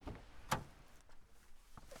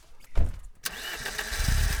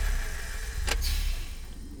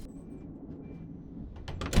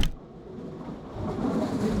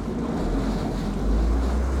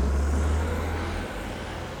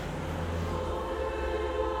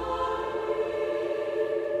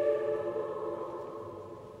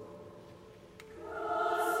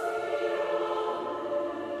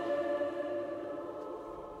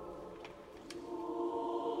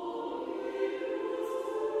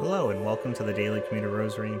Hello and welcome to the Daily Commuter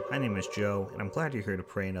Rosary. My name is Joe, and I'm glad you're here to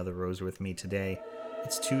pray another rosary with me today.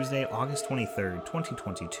 It's Tuesday, August 23rd,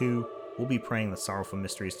 2022. We'll be praying the Sorrowful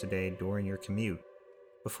Mysteries today during your commute.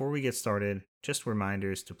 Before we get started, just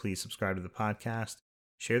reminders to please subscribe to the podcast,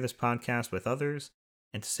 share this podcast with others,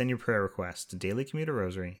 and to send your prayer requests to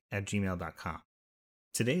dailycommuterrosary@gmail.com.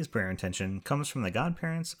 Today's prayer intention comes from the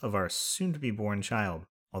godparents of our soon-to-be-born child.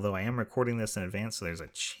 Although I am recording this in advance, so there's a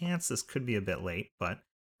chance this could be a bit late, but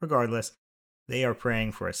regardless, they are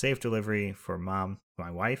praying for a safe delivery for Mom, my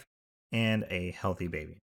wife, and a healthy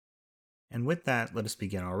baby. And with that, let us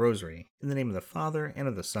begin our rosary. In the name of the Father, and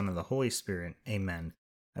of the Son, and of the Holy Spirit. Amen.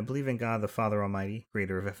 I believe in God the Father Almighty,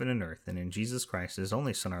 creator of heaven and earth, and in Jesus Christ, his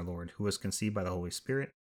only Son, our Lord, who was conceived by the Holy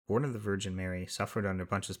Spirit, born of the Virgin Mary, suffered under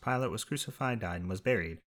Pontius Pilate, was crucified, died, and was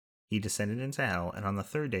buried. He descended into hell, and on the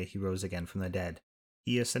third day he rose again from the dead.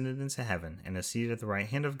 He ascended into heaven, and is seated at the right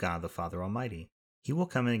hand of God the Father Almighty. He will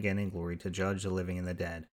come again in glory to judge the living and the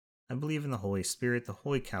dead. I believe in the Holy Spirit, the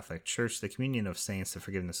Holy Catholic Church, the communion of saints, the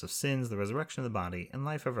forgiveness of sins, the resurrection of the body, and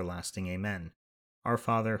life everlasting. Amen. Our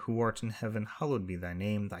Father, who art in heaven, hallowed be thy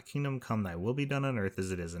name. Thy kingdom come, thy will be done on earth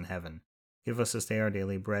as it is in heaven. Give us this day our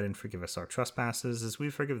daily bread, and forgive us our trespasses, as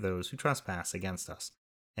we forgive those who trespass against us.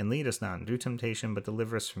 And lead us not into temptation, but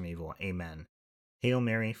deliver us from evil. Amen. Hail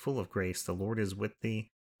Mary, full of grace, the Lord is with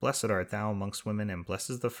thee. Blessed art thou amongst women, and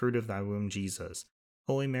blessed is the fruit of thy womb, Jesus.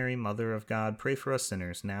 Holy Mary, Mother of God, pray for us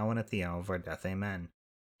sinners, now and at the hour of our death. Amen.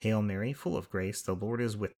 Hail Mary, full of grace, the Lord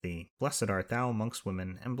is with thee. Blessed art thou amongst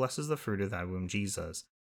women, and blessed is the fruit of thy womb, Jesus.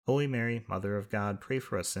 Holy Mary, Mother of God, pray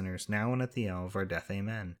for us sinners, now and at the hour of our death.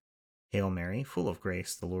 Amen. Hail Mary, full of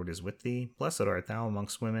grace, the Lord is with thee. Blessed art thou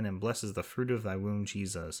amongst women, and blessed is the fruit of thy womb,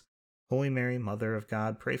 Jesus. Holy Mary, Mother of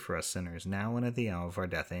God, pray for us sinners, now and at the hour of our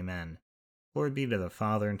death. Amen. Glory be to the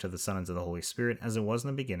Father, and to the Son, and to the Holy Spirit, as it was in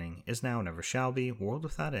the beginning, is now, and ever shall be, world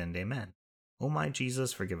without end. Amen. O my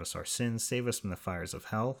Jesus, forgive us our sins, save us from the fires of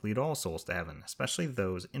hell, lead all souls to heaven, especially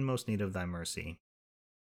those in most need of thy mercy.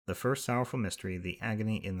 The first sorrowful mystery, the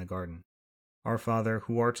agony in the garden. Our Father,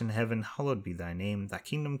 who art in heaven, hallowed be thy name. Thy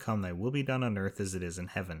kingdom come, thy will be done on earth as it is in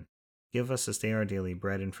heaven. Give us this day our daily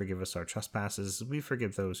bread, and forgive us our trespasses, as we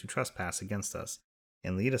forgive those who trespass against us.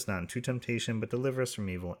 And lead us not into temptation, but deliver us from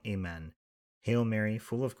evil. Amen. Hail Mary,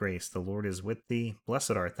 full of grace, the Lord is with thee.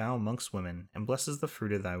 Blessed art thou amongst women, and blessed is the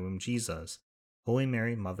fruit of thy womb, Jesus. Holy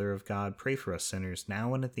Mary, Mother of God, pray for us sinners,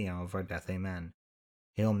 now and at the hour of our death. Amen.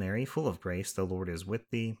 Hail Mary, full of grace, the Lord is with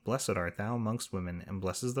thee. Blessed art thou amongst women, and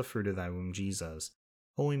blessed is the fruit of thy womb, Jesus.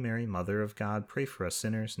 Holy Mary, Mother of God, pray for us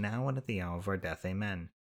sinners, now and at the hour of our death. Amen.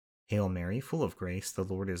 Hail Mary, full of grace, the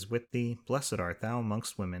Lord is with thee. Blessed art thou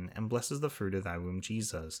amongst women, and blessed is the fruit of thy womb,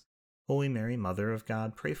 Jesus. Holy Mary, Mother of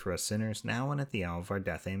God, pray for us sinners, now and at the hour of our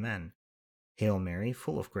death. Amen. Hail Mary,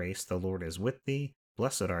 full of grace, the Lord is with thee.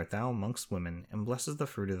 Blessed art thou amongst women, and blessed is the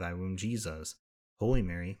fruit of thy womb, Jesus. Holy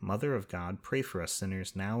Mary, Mother of God, pray for us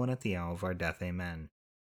sinners, now and at the hour of our death. Amen.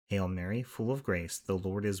 Hail Mary, full of grace, the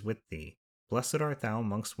Lord is with thee. Blessed art thou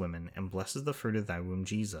amongst women, and blessed is the fruit of thy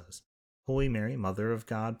womb, Jesus. Holy Mary, Mother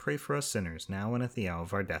of God, pray for us sinners, now and at the hour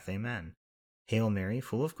of our death. Amen. Hail Mary,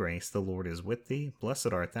 full of grace, the Lord is with thee.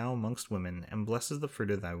 Blessed art thou amongst women, and blessed is the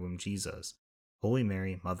fruit of thy womb, Jesus. Holy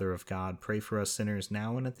Mary, Mother of God, pray for us sinners,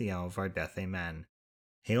 now and at the hour of our death. Amen.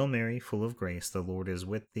 Hail Mary, full of grace, the Lord is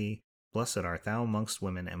with thee. Blessed art thou amongst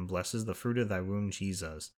women, and blessed is the fruit of thy womb,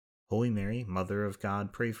 Jesus. Holy Mary, Mother of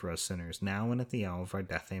God, pray for us sinners, now and at the hour of our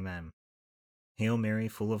death. Amen. Hail Mary,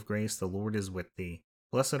 full of grace, the Lord is with thee.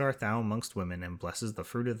 Blessed art thou amongst women, and blessed is the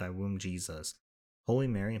fruit of thy womb, Jesus. Holy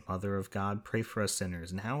Mary, Mother of God, pray for us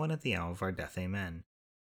sinners, now and at the hour of our death. Amen.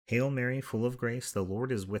 Hail Mary, full of grace, the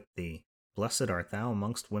Lord is with thee. Blessed art thou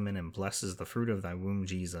amongst women, and blessed is the fruit of thy womb,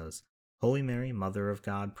 Jesus. Holy Mary, Mother of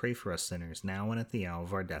God, pray for us sinners, now and at the hour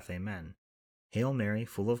of our death. Amen. Hail Mary,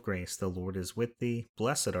 full of grace, the Lord is with thee.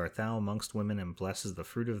 Blessed art thou amongst women, and blessed is the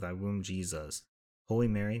fruit of thy womb, Jesus. Holy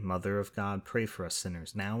Mary, Mother of God, pray for us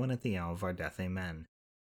sinners, now and at the hour of our death. Amen.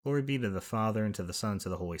 Glory be to the Father, and to the Son, and to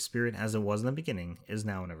the Holy Spirit, as it was in the beginning, is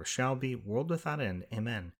now, and ever shall be, world without end.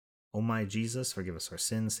 Amen. O my Jesus, forgive us our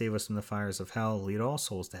sins, save us from the fires of hell, lead all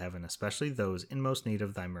souls to heaven, especially those in most need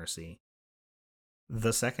of thy mercy.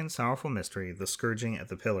 The second sorrowful mystery, the scourging at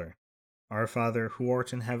the pillar. Our Father, who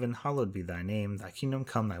art in heaven, hallowed be thy name. Thy kingdom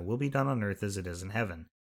come, thy will be done on earth as it is in heaven.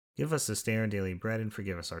 Give us this day our daily bread, and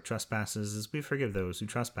forgive us our trespasses, as we forgive those who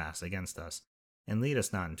trespass against us. And lead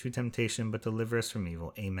us not into temptation, but deliver us from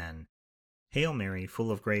evil. Amen. Hail Mary,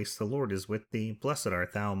 full of grace, the Lord is with thee. Blessed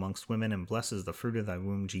art thou amongst women, and blessed is the fruit of thy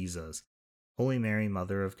womb, Jesus. Holy Mary,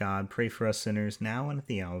 Mother of God, pray for us sinners, now and at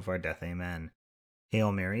the hour of our death. Amen.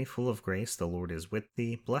 Hail Mary, full of grace, the Lord is with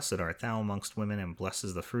thee. Blessed art thou amongst women, and blessed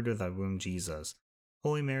is the fruit of thy womb, Jesus.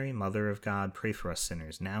 Holy Mary, Mother of God, pray for us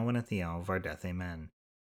sinners, now and at the hour of our death. Amen.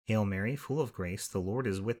 Hail Mary, full of grace, the Lord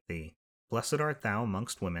is with thee. Blessed art thou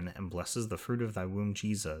amongst women, and blessed is the fruit of thy womb,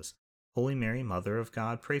 Jesus. Holy Mary, Mother of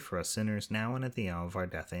God, pray for us sinners, now and at the hour of our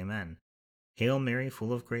death. Amen. Hail Mary,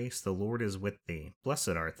 full of grace, the Lord is with thee. Blessed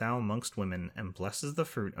art thou amongst women, and blessed is the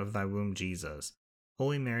fruit of thy womb, Jesus.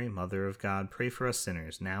 Holy Mary, Mother of God, pray for us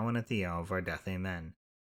sinners, now and at the hour of our death. Amen.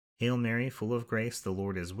 Hail Mary, full of grace, the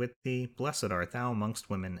Lord is with thee. Blessed art thou amongst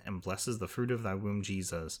women, and blessed is the fruit of thy womb,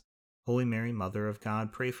 Jesus. Holy Mary, Mother of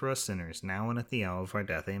God, pray for us sinners, now and at the hour of our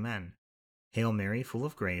death. Amen. Hail Mary, full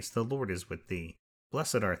of grace, the Lord is with thee.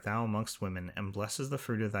 Blessed art thou amongst women, and blessed is the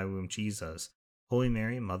fruit of thy womb, Jesus. Holy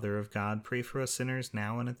Mary, Mother of God, pray for us sinners,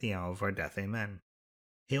 now and at the hour of our death. Amen.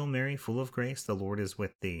 Hail Mary, full of grace, the Lord is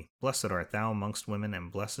with thee. Blessed art thou amongst women,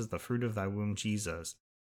 and blessed is the fruit of thy womb, Jesus.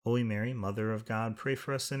 Holy Mary, Mother of God, pray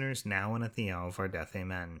for us sinners, now and at the hour of our death.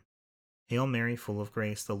 Amen. Hail Mary, full of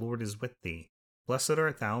grace, the Lord is with thee. Blessed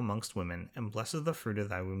art thou amongst women, and blessed is the fruit of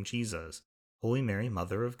thy womb, Jesus. Holy Mary,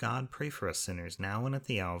 Mother of God, pray for us sinners, now and at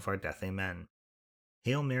the hour of our death. Amen.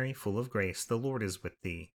 Hail Mary, full of grace, the Lord is with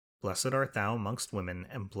thee. Blessed art thou amongst women,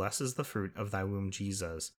 and blessed is the fruit of thy womb,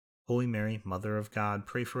 Jesus. Holy Mary, Mother of God,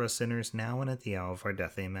 pray for us sinners, now and at the hour of our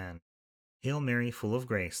death. Amen. Hail Mary, full of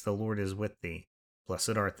grace, the Lord is with thee.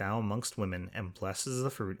 Blessed art thou amongst women, and blessed is the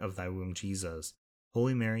fruit of thy womb, Jesus.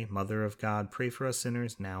 Holy Mary, Mother of God, pray for us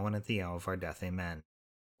sinners, now and at the hour of our death. Amen.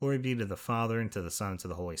 Glory be to the Father, and to the Son, and to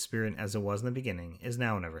the Holy Spirit, as it was in the beginning, is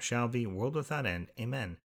now, and ever shall be, world without end.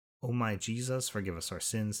 Amen. O my Jesus, forgive us our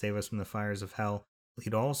sins, save us from the fires of hell,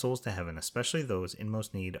 lead all souls to heaven, especially those in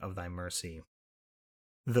most need of thy mercy.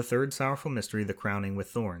 The third sorrowful mystery, the crowning with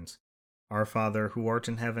thorns. Our Father, who art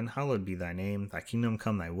in heaven, hallowed be thy name. Thy kingdom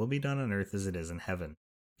come, thy will be done on earth as it is in heaven.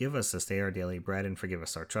 Give us this day our daily bread, and forgive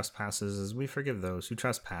us our trespasses, as we forgive those who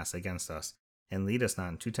trespass against us. And lead us not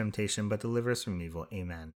into temptation, but deliver us from evil.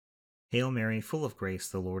 Amen. Hail Mary, full of grace,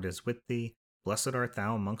 the Lord is with thee. Blessed art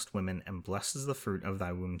thou amongst women, and blessed is the fruit of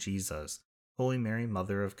thy womb, Jesus. Holy Mary,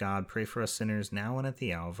 Mother of God, pray for us sinners, now and at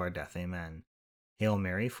the hour of our death. Amen. Hail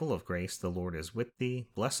Mary, full of grace, the Lord is with thee.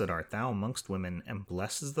 Blessed art thou amongst women, and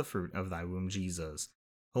blessed is the fruit of thy womb, Jesus.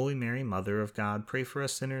 Holy Mary, Mother of God, pray for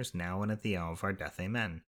us sinners, now and at the hour of our death.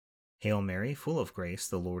 Amen. Hail Mary, full of grace,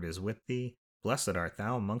 the Lord is with thee. Blessed art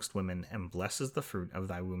thou amongst women, and blessed is the fruit of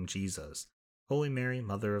thy womb, Jesus. Holy Mary,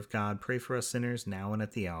 Mother of God, pray for us sinners, now and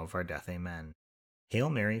at the hour of our death. Amen.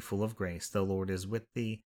 Hail Mary, full of grace, the Lord is with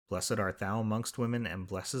thee. Blessed art thou amongst women, and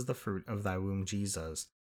blessed is the fruit of thy womb, Jesus.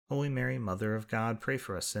 Holy Mary, Mother of God, pray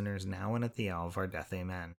for us sinners, now and at the hour of our death.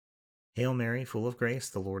 Amen. Hail Mary, full of grace,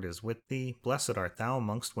 the Lord is with thee. Blessed art thou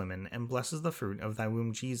amongst women, and blessed is the fruit of thy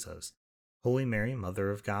womb, Jesus. Holy Mary,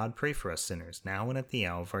 Mother of God, pray for us sinners, now and at the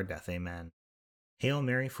hour of our death. Amen. Hail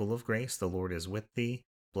Mary, full of grace, the Lord is with thee.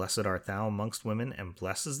 Blessed art thou amongst women, and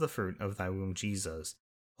blessed is the fruit of thy womb, Jesus.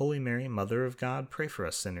 Holy Mary, Mother of God, pray for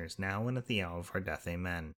us sinners, now and at the hour of our death.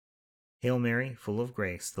 Amen. Hail Mary, full of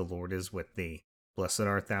grace, the Lord is with thee. Blessed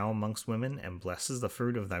art thou amongst women, and blessed is the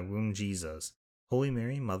fruit of thy womb, Jesus. Holy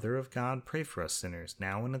Mary, Mother of God, pray for us sinners,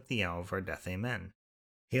 now and at the hour of our death. Amen.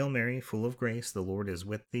 Hail Mary, full of grace, the Lord is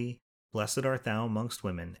with thee. Blessed art thou amongst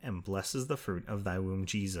women, and blessed is the fruit of thy womb,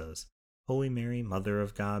 Jesus. Holy Mary, Mother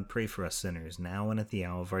of God, pray for us sinners, now and at the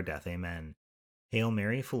hour of our death. Amen. Hail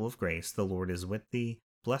Mary, full of grace, the Lord is with thee.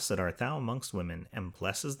 Blessed art thou amongst women, and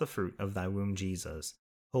blessed is the fruit of thy womb, Jesus.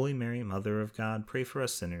 Holy Mary, Mother of God, pray for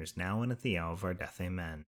us sinners, now and at the hour of our death.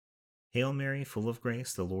 Amen. Hail Mary, full of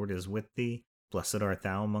grace, the Lord is with thee. Blessed art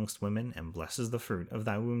thou amongst women, and blessed is the fruit of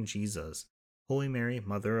thy womb, Jesus. Holy Mary,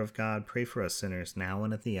 Mother of God, pray for us sinners, now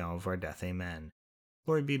and at the hour of our death. Amen.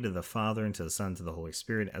 Glory be to the Father, and to the Son, and to the Holy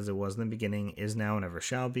Spirit, as it was in the beginning, is now, and ever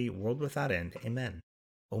shall be, world without end. Amen.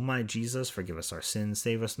 O my Jesus, forgive us our sins,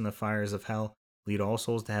 save us from the fires of hell, lead all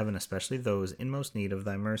souls to heaven, especially those in most need of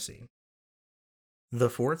thy mercy. The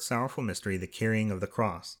fourth sorrowful mystery, the carrying of the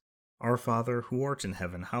cross. Our Father, who art in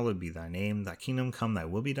heaven, hallowed be thy name. Thy kingdom come, thy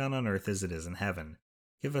will be done on earth as it is in heaven.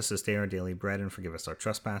 Give us this day our daily bread, and forgive us our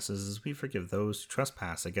trespasses, as we forgive those who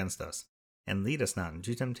trespass against us. And lead us not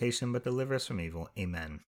into temptation, but deliver us from evil.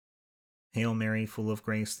 Amen. Hail Mary, full of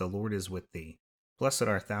grace, the Lord is with thee. Blessed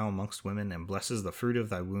art thou amongst women, and blessed is the fruit of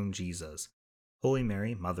thy womb, Jesus. Holy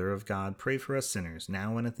Mary, Mother of God, pray for us sinners,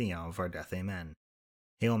 now and at the hour of our death. Amen.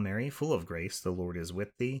 Hail Mary, full of grace, the Lord is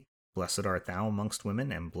with thee. Blessed art thou amongst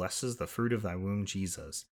women, and blessed is the fruit of thy womb,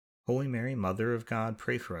 Jesus. Holy Mary, Mother of God,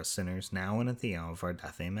 pray for us sinners, now and at the hour of our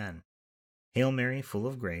death. Amen. Hail Mary, full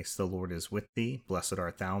of grace, the Lord is with thee. Blessed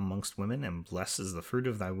art thou amongst women, and blessed is the fruit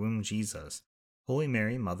of thy womb, Jesus. Holy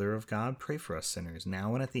Mary, Mother of God, pray for us sinners,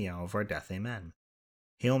 now and at the hour of our death. Amen.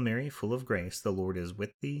 Hail Mary, full of grace, the Lord is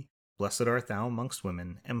with thee. Blessed art thou amongst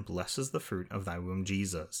women, and blessed is the fruit of thy womb,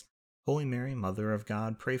 Jesus. Holy Mary, Mother of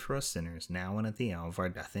God, pray for us sinners, now and at the hour of our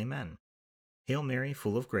death. Amen. Hail Mary,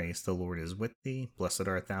 full of grace, the Lord is with thee. Blessed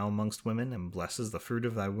art thou amongst women, and blessed is the fruit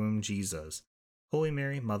of thy womb, Jesus. Holy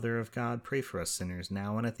Mary, Mother of God, pray for us sinners,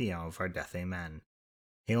 now and at the hour of our death. Amen.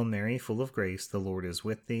 Hail Mary, full of grace, the Lord is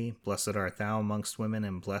with thee. Blessed art thou amongst women,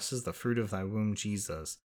 and blessed is the fruit of thy womb,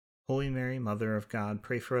 Jesus. Holy Mary, Mother of God,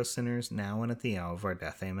 pray for us sinners, now and at the hour of our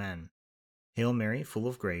death. Amen. Hail Mary, full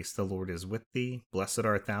of grace, the Lord is with thee. Blessed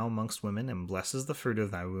art thou amongst women, and blessed is the fruit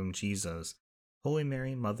of thy womb, Jesus. Holy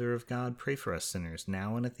Mary, Mother of God, pray for us sinners,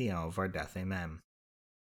 now and at the hour of our death. Amen.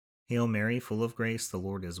 Hail Mary, full of grace, the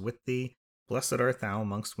Lord is with thee. Blessed art thou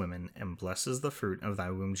amongst women, and blessed is the fruit of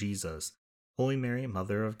thy womb, Jesus. Holy Mary,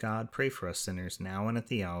 Mother of God, pray for us sinners, now and at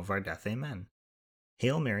the hour of our death. Amen.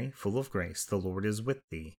 Hail Mary, full of grace, the Lord is with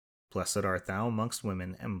thee. Blessed art thou amongst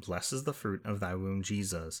women, and blessed is the fruit of thy womb,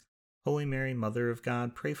 Jesus. Holy Mary, Mother of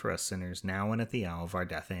God, pray for us sinners, now and at the hour of our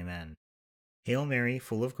death. Amen. Hail Mary,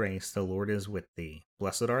 full of grace, the Lord is with thee.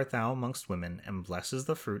 Blessed art thou amongst women, and blessed is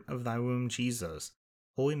the fruit of thy womb, Jesus.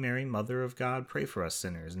 Holy Mary, Mother of God, pray for us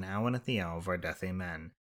sinners, now and at the hour of our death.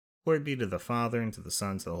 Amen. Glory be to the Father, and to the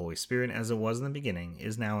Son, and to the Holy Spirit, as it was in the beginning,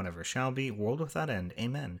 is now, and ever shall be, world without end.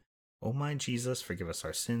 Amen. O my Jesus, forgive us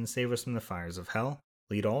our sins, save us from the fires of hell,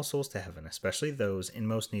 lead all souls to heaven, especially those in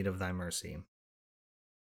most need of thy mercy.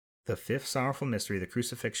 The fifth sorrowful mystery, the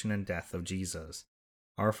crucifixion and death of Jesus.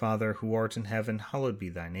 Our Father, who art in heaven, hallowed be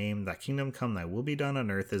thy name. Thy kingdom come, thy will be done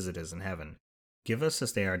on earth as it is in heaven. Give us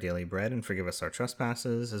this day our daily bread, and forgive us our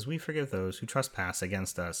trespasses, as we forgive those who trespass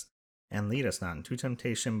against us. And lead us not into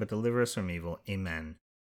temptation, but deliver us from evil. Amen.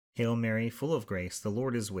 Hail Mary, full of grace, the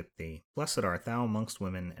Lord is with thee. Blessed art thou amongst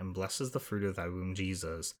women, and blessed is the fruit of thy womb,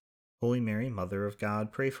 Jesus. Holy Mary, Mother of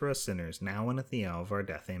God, pray for us sinners, now and at the hour of our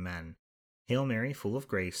death. Amen. Hail Mary, full of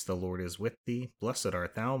grace, the Lord is with thee. Blessed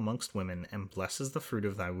art thou amongst women, and blessed is the fruit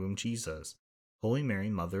of thy womb, Jesus. Holy Mary,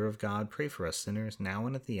 Mother of God, pray for us sinners, now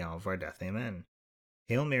and at the hour of our death. Amen.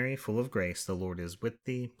 Hail Mary, full of grace, the Lord is with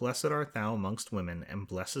thee. Blessed art thou amongst women, and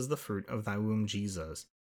blessed is the fruit of thy womb, Jesus.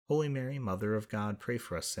 Holy Mary, Mother of God, pray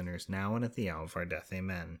for us sinners, now and at the hour of our death.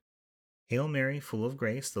 Amen. Hail Mary, full of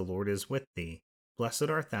grace, the Lord is with thee. Blessed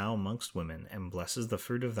art thou amongst women, and blessed is the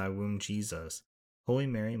fruit of thy womb, Jesus. Holy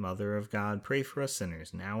Mary, Mother of God, pray for us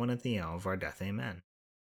sinners, now and at the hour of our death. Amen.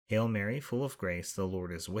 Hail Mary, full of grace, the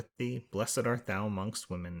Lord is with thee. Blessed art thou amongst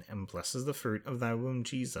women, and blessed is the fruit of thy womb,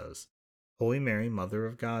 Jesus. Holy Mary, Mother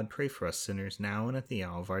of God, pray for us sinners, now and at the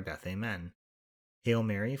hour of our death. Amen. Hail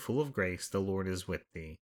Mary, full of grace, the Lord is with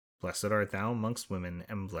thee. Blessed art thou amongst women,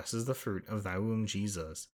 and blessed is the fruit of thy womb,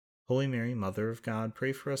 Jesus. Holy Mary, Mother of God,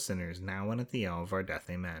 pray for us sinners, now and at the hour of our death.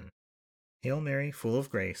 Amen. Hail Mary, full of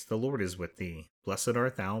grace, the Lord is with thee. Blessed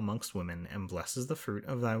art thou amongst women, and blessed is the fruit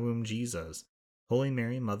of thy womb, Jesus. Holy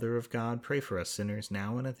Mary, Mother of God, pray for us sinners,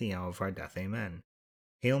 now and at the hour of our death. Amen.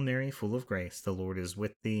 Hail Mary, full of grace, the Lord is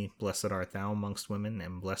with thee. Blessed art thou amongst women,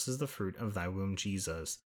 and blessed is the fruit of thy womb,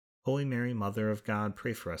 Jesus. Holy Mary, Mother of God,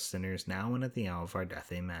 pray for us sinners, now and at the hour of our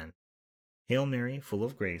death. Amen. Hail Mary, full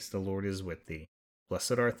of grace, the Lord is with thee.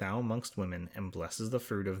 Blessed art thou amongst women, and blessed is the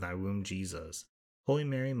fruit of thy womb, Jesus. Holy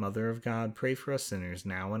Mary, Mother of God, pray for us sinners,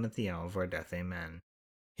 now and at the hour of our death. Amen.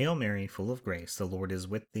 Hail Mary, full of grace, the Lord is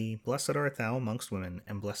with thee. Blessed art thou amongst women,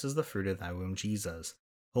 and blessed is the fruit of thy womb, Jesus.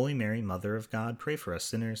 Holy Mary, Mother of God, pray for us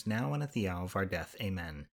sinners, now and at the hour of our death.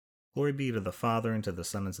 Amen. Glory be to the Father, and to the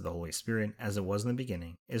Son, and to the Holy Spirit, as it was in the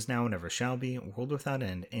beginning, is now, and ever shall be, world without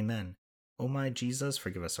end. Amen. O my Jesus,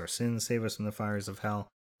 forgive us our sins, save us from the fires of hell,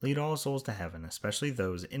 lead all souls to heaven, especially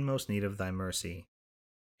those in most need of thy mercy.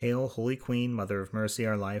 Hail, Holy Queen, Mother of mercy,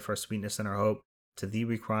 our life, our sweetness, and our hope. To thee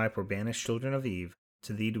we cry, poor banished children of Eve.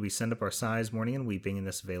 To thee do we send up our sighs, mourning and weeping in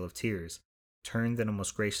this vale of tears. Turn then, O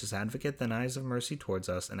most gracious Advocate, thine eyes of mercy towards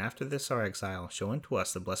us, and after this our exile, show unto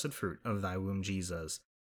us the blessed fruit of thy womb, Jesus.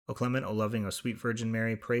 O clement, O loving, O sweet Virgin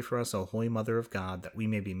Mary, pray for us, O Holy Mother of God, that we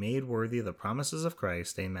may be made worthy of the promises of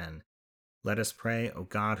Christ. Amen. Let us pray, O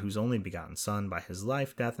God, whose only begotten Son, by his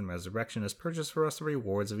life, death, and resurrection, has purchased for us the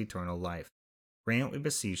rewards of eternal life. Grant, we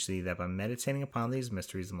beseech thee, that by meditating upon these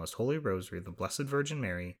mysteries of the most holy rosary of the Blessed Virgin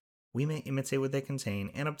Mary, we may imitate what they contain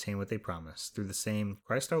and obtain what they promise, through the same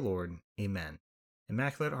Christ our Lord. Amen.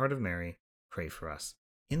 Immaculate Heart of Mary, pray for us.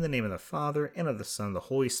 In the name of the Father, and of the Son, and of the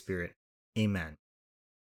Holy Spirit. Amen.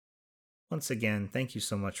 Once again, thank you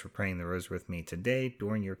so much for praying the rosary with me today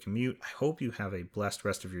during your commute. I hope you have a blessed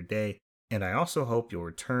rest of your day, and I also hope you'll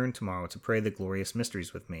return tomorrow to pray the glorious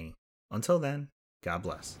mysteries with me. Until then, God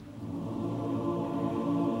bless.